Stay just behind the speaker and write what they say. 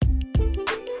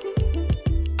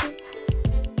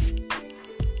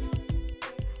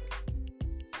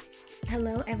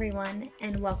Hello, everyone,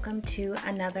 and welcome to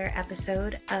another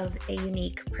episode of A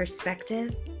Unique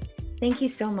Perspective. Thank you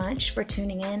so much for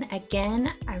tuning in.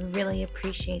 Again, I really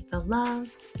appreciate the love.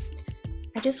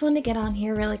 I just wanted to get on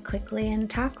here really quickly and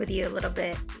talk with you a little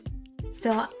bit.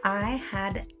 So I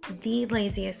had the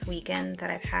laziest weekend that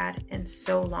I've had in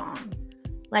so long.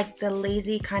 Like the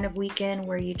lazy kind of weekend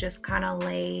where you just kind of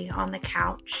lay on the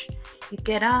couch. You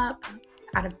get up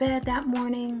out of bed that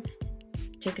morning,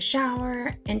 take a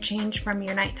shower, and change from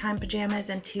your nighttime pajamas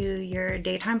into your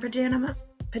daytime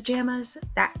pajamas,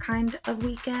 that kind of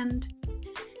weekend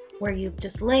where you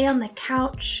just lay on the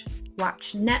couch,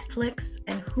 watch Netflix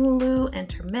and Hulu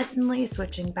intermittently,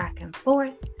 switching back and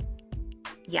forth.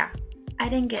 Yeah, I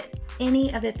didn't get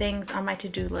any of the things on my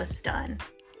to-do list done,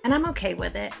 and I'm okay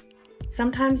with it.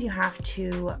 Sometimes you have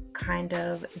to kind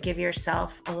of give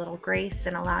yourself a little grace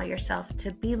and allow yourself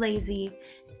to be lazy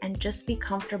and just be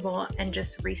comfortable and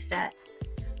just reset.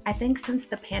 I think since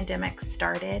the pandemic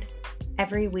started,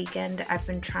 every weekend I've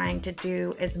been trying to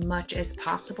do as much as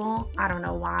possible. I don't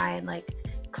know why, like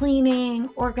cleaning,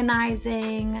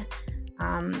 organizing,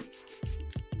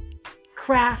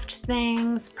 craft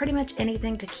things, pretty much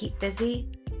anything to keep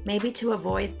busy. Maybe to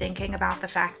avoid thinking about the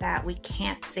fact that we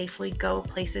can't safely go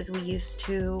places we used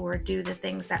to or do the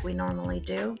things that we normally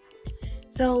do.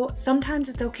 So sometimes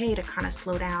it's okay to kind of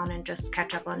slow down and just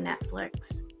catch up on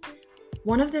Netflix.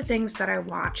 One of the things that I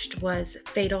watched was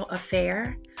Fatal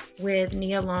Affair with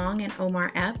Nia Long and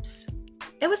Omar Epps.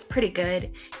 It was pretty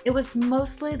good. It was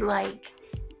mostly like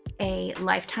a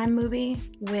Lifetime movie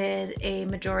with a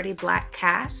majority Black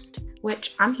cast,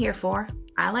 which I'm here for.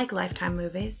 I like Lifetime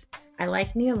movies. I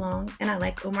like Nia Long and I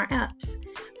like Omar Epps.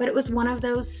 But it was one of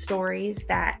those stories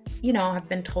that, have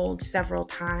been told several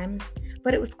times.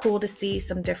 But it was cool to see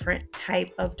some different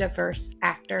type of diverse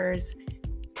actors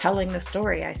telling the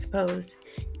story, I suppose.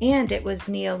 And it was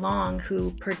Nia Long who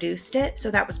produced it,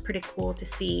 so that was pretty cool to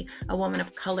see a woman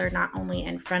of color not only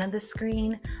in front of the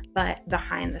screen, but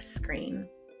behind the screen.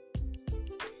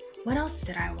 What else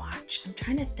did I watch? I'm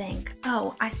trying to think.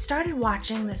 Oh, I started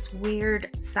watching this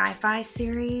weird sci-fi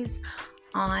series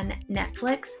on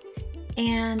Netflix.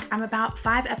 And I'm about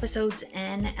 5 episodes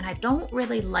in, and I don't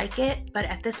really like it, but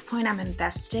at this point I'm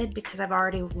invested because I've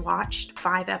already watched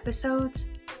 5 episodes.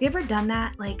 Have you ever done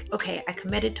that? Like, okay, I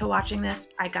committed to watching this.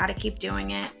 I gotta keep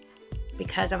doing it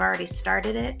because I've already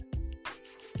started it.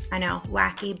 I know,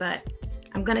 wacky, but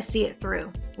I'm gonna see it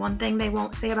through. One thing they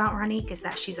won't say about Ronique is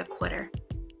that she's a quitter.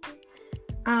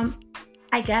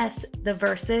 I guess the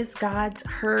Versus gods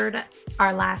heard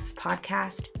our last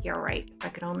podcast. You're right. I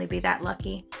could only be that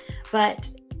lucky. But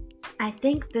I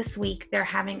think this week they're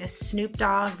having a Snoop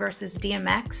Dogg versus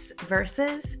DMX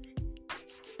Versus.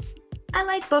 I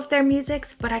like both their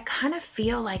musics, but I kind of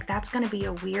feel like that's going to be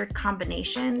a weird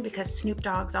combination because Snoop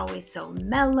Dogg's always so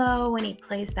mellow and he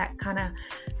plays that kind of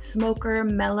smoker,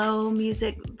 mellow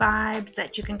music vibes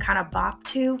that you can kind of bop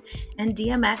to. And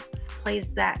DMX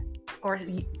plays that or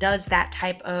does that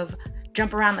type of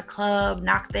jump around the club,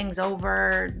 knock things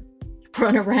over,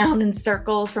 run around in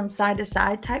circles from side to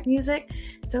side type music.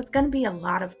 So it's going to be a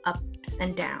lot of ups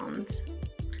and downs.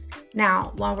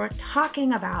 Now, while we're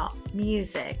talking about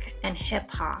music and hip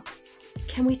hop,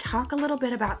 can we talk a little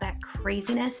bit about that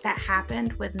craziness that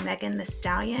happened with Megan Thee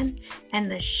Stallion and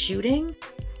the shooting?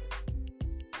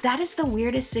 That is the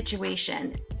weirdest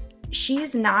situation. She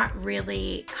has not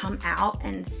really come out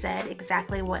and said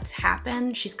exactly what's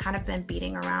happened. She's kind of been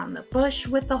beating around the bush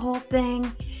with the whole thing.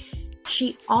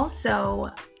 She also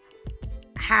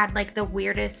had like the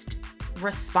weirdest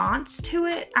response to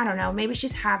it. I don't know. Maybe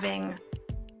she's trying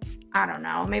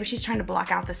to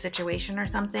block out the situation or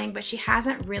something, but she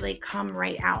hasn't really come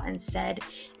right out and said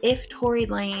if Tory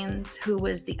Lanez, who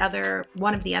was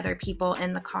one of the other people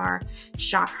in the car,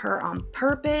 shot her on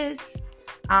purpose.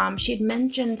 She had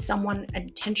mentioned someone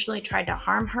intentionally tried to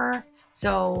harm her.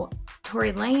 So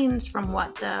Tory Lanez, from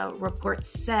what the reports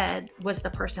said, was the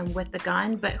person with the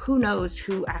gun, but who knows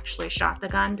who actually shot the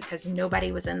gun because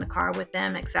nobody was in the car with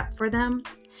them except for them.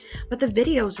 But the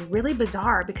video is really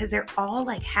bizarre because they're all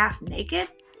like half naked.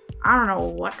 I don't know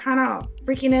what kind of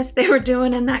freakiness they were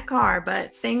doing in that car,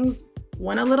 but things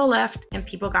went a little left and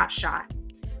people got shot.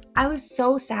 I was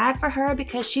so sad for her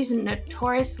because she's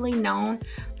notoriously known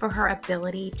for her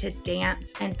ability to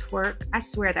dance and twerk. I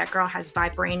swear that girl has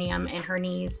vibranium in her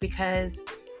knees because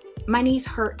my knees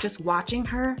hurt just watching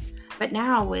her. But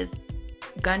now with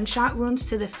gunshot wounds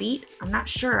to the feet, I'm not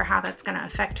sure how that's going to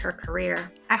affect her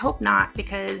career. I hope not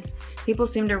because people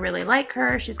seem to really like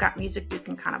her. She's got music you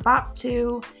can kind of bop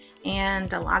to,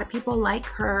 and a lot of people like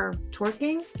her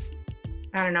twerking.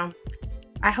 I don't know.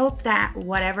 I hope that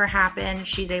whatever happened,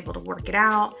 she's able to work it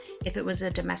out. If it was a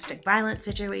domestic violence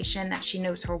situation, that she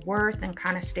knows her worth and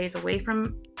kind of stays away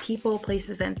from people,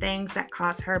 places, and things that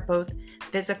cause her both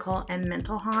physical and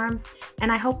mental harm.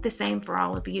 And I hope the same for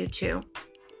all of you too.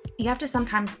 You have to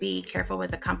sometimes be careful with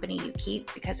the company you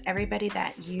keep, because everybody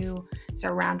that you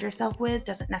surround yourself with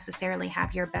doesn't necessarily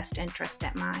have your best interest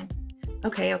at mind.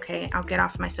 Okay, I'll get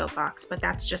off my soapbox, but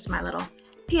that's just my little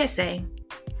PSA.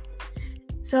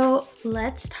 So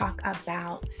let's talk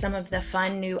about some of the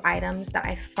fun new items that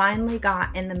I finally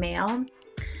got in the mail.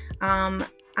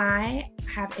 I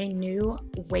have a new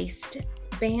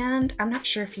waistband. I'm not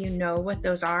sure if you know what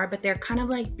those are, but they're kind of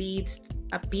like beads,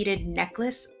 a beaded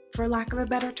necklace, for lack of a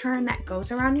better term, that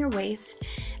goes around your waist.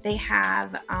 They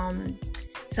have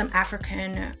some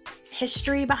African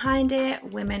history behind it.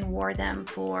 Women wore them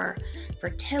for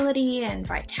fertility and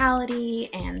vitality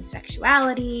and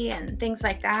sexuality and things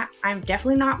like that. I'm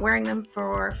definitely not wearing them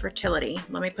for fertility.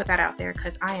 Let me put that out there,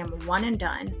 because I am one and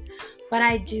done. But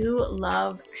I do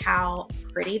love how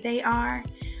pretty they are.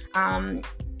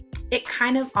 It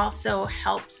kind of also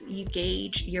helps you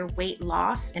gauge your weight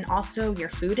loss and also your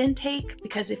food intake,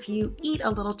 because if you eat a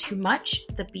little too much,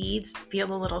 the beads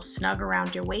feel a little snug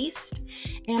around your waist.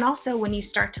 And also when you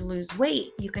start to lose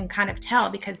weight, you can kind of tell,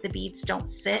 because the beads don't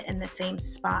sit in the same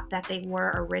spot that they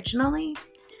were originally.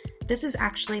 This is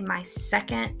actually my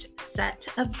second set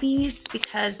of beads,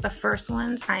 because the first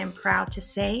ones, I am proud to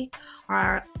say,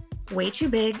 are way too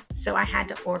big, so I had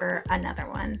to order another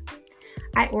one.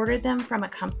 I ordered them from a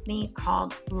company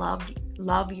called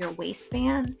Love Your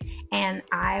Waistband, and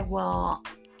I will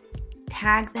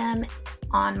tag them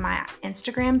on my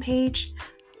Instagram page.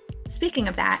 Speaking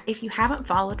of that, if you haven't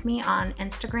followed me on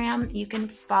Instagram, you can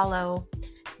follow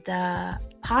the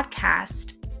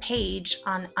podcast page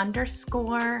on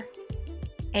 _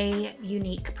 a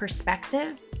unique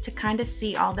perspective, to kind of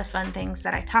see all the fun things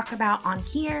that I talk about on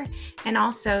here, and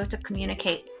also to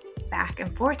communicate back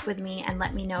and forth with me and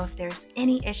let me know if there's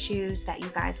any issues that you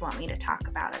guys want me to talk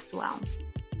about as well.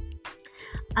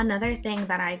 Another thing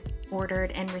that I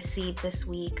ordered and received this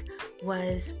week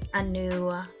was a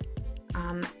new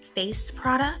face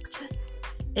product.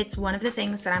 It's one of the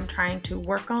things that I'm trying to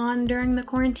work on during the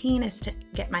quarantine, is to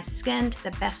get my skin to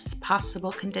the best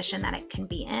possible condition that it can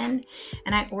be in.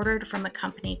 And I ordered from a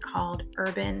company called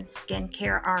Urban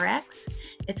Skincare RX.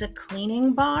 It's a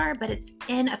cleaning bar, but it's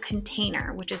in a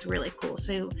container, which is really cool.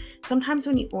 So sometimes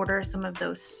when you order some of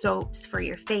those soaps for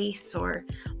your face or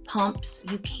pumps,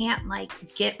 you can't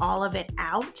get all of it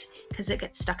out, because it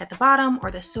gets stuck at the bottom,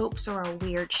 or the soaps are a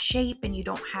weird shape and you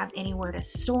don't have anywhere to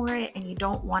store it, and you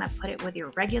don't want to put it with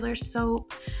your regular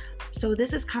soap. So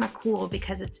this is kind of cool,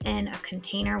 because it's in a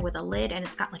container with a lid, and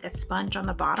it's got a sponge on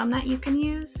the bottom that you can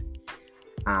use.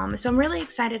 So I'm really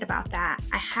excited about that.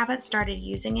 I haven't started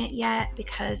using it yet,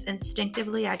 because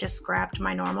instinctively I just grabbed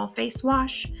my normal face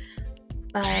wash.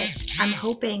 But I'm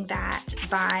hoping that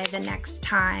by the next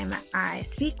time I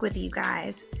speak with you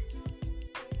guys,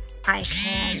 I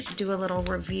can do a little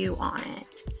review on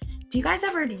it. Do you guys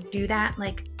ever do that?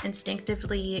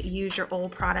 Instinctively use your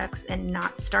old products and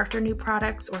not start your new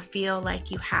products, or feel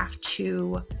like you have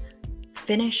to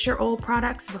finish your old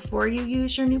products before you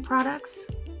use your new products?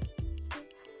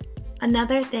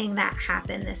 Another thing that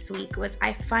happened this week was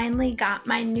I finally got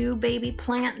my new baby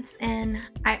plants in.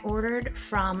 I ordered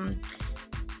from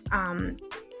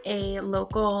a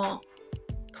local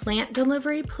plant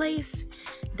delivery place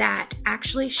that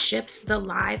actually ships the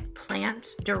live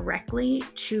plants directly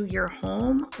to your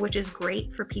home, which is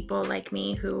great for people like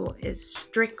me who is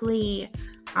strictly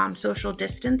social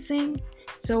distancing.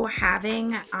 So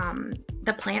having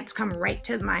the plants come right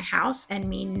to my house, and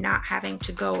me not having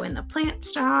to go in the plant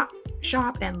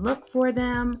shop and look for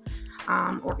them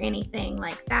or anything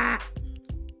like that.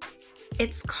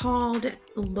 It's called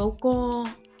Local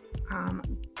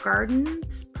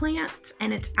Gardens Plants,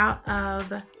 and it's out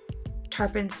of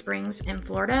Tarpon Springs in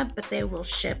Florida, but they will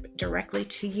ship directly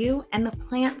to you. And the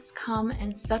plants come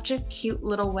in such a cute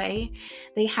little way.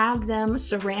 They have them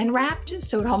saran wrapped,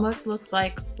 so it almost looks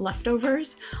like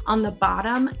leftovers on the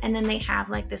bottom, and then they have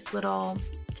this little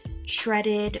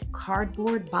shredded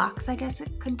cardboard box, I guess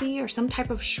it could be, or some type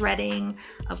of shredding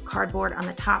of cardboard on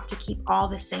the top to keep all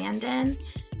the sand in.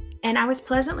 And I was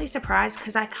pleasantly surprised,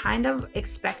 because I kind of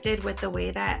expected, with the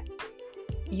way that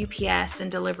UPS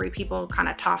and delivery people kind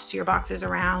of toss your boxes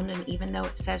around, and even though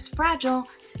it says fragile,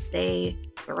 they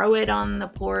throw it on the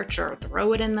porch or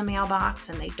throw it in the mailbox,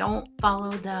 and they don't follow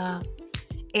the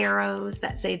arrows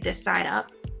that say this side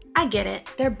up. I get it.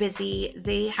 They're busy.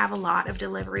 They have a lot of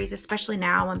deliveries, especially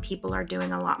now when people are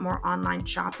doing a lot more online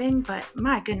shopping. But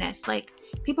my goodness,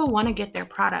 People want to get their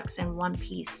products in one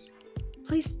piece.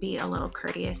 Please be a little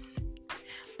courteous.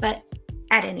 But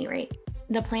at any rate,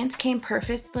 the plants came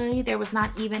perfectly. There was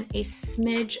not even a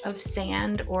smidge of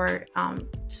sand or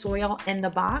soil in the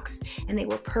box, and they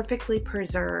were perfectly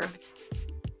preserved.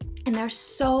 And they're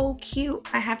so cute.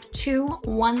 I have two,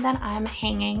 one that I'm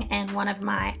hanging in one of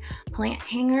my plant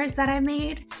hangers that I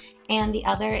made, and the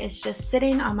other is just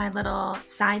sitting on my little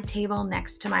side table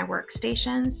next to my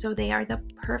workstation. So they are the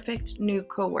perfect new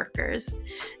coworkers.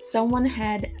 Someone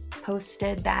had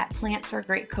posted that plants are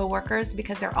great coworkers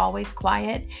because they're always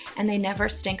quiet and they never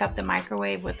stink up the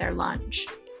microwave with their lunch.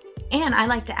 And I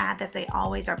like to add that they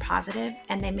always are positive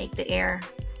and they make the air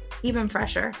even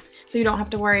fresher, so you don't have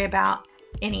to worry about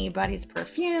anybody's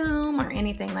perfume or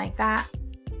anything like that.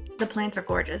 The plants are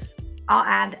gorgeous. I'll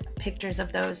add pictures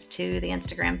of those to the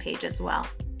Instagram page as well.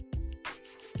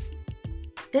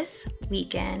 This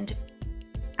weekend,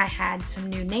 I had some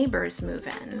new neighbors move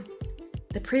in.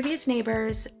 The previous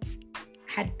neighbors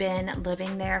had been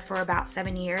living there for about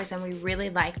 7 years, and we really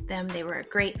liked them. They were a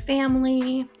great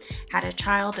family, had a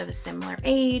child of a similar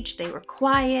age. They were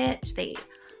quiet.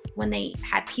 When they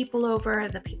had people over,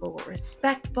 the people were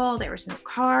respectful. There was no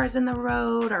cars in the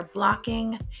road or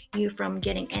blocking you from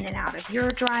getting in and out of your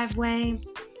driveway.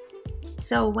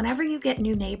 So whenever you get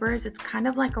new neighbors, it's kind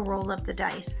of like a roll of the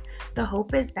dice. The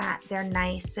hope is that they're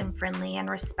nice and friendly and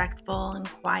respectful and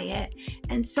quiet.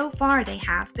 And so far they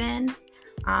have been,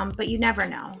 but you never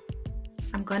know.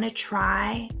 I'm going to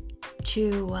try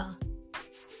to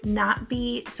not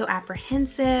be so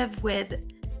apprehensive with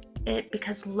it,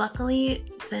 because luckily,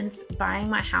 since buying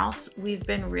my house, we've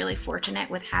been really fortunate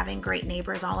with having great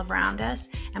neighbors all around us.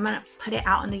 I'm going to put it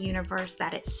out in the universe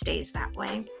that it stays that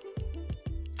way.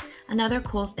 Another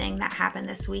cool thing that happened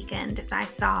this weekend is I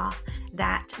saw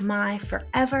that my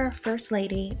forever First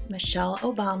Lady, Michelle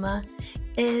Obama,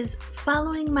 is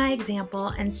following my example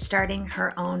and starting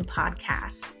her own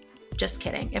podcast. Just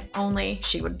kidding. If only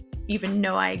she would even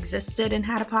know I existed and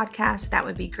had a podcast, that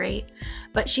would be great.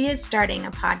 But she is starting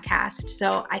a podcast,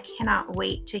 so I cannot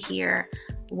wait to hear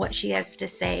what she has to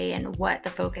say and what the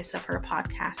focus of her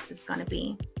podcast is going to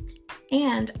be.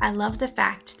 And I love the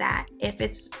fact that if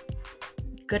it's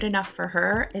good enough for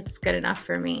her, it's good enough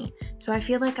for me. So I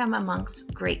feel like I'm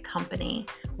amongst great company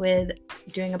with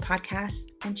doing a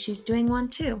podcast, and she's doing one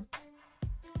too.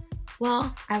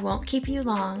 Well, I won't keep you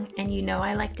long, and you know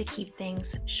I like to keep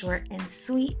things short and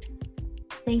sweet.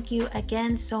 Thank you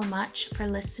again so much for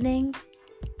listening.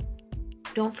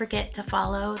 Don't forget to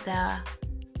follow the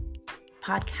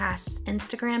podcast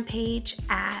Instagram page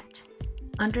at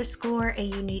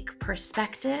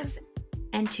 _a_unique_perspective,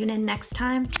 and tune in next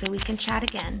time so we can chat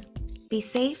again. Be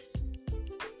safe,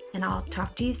 and I'll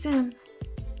talk to you soon.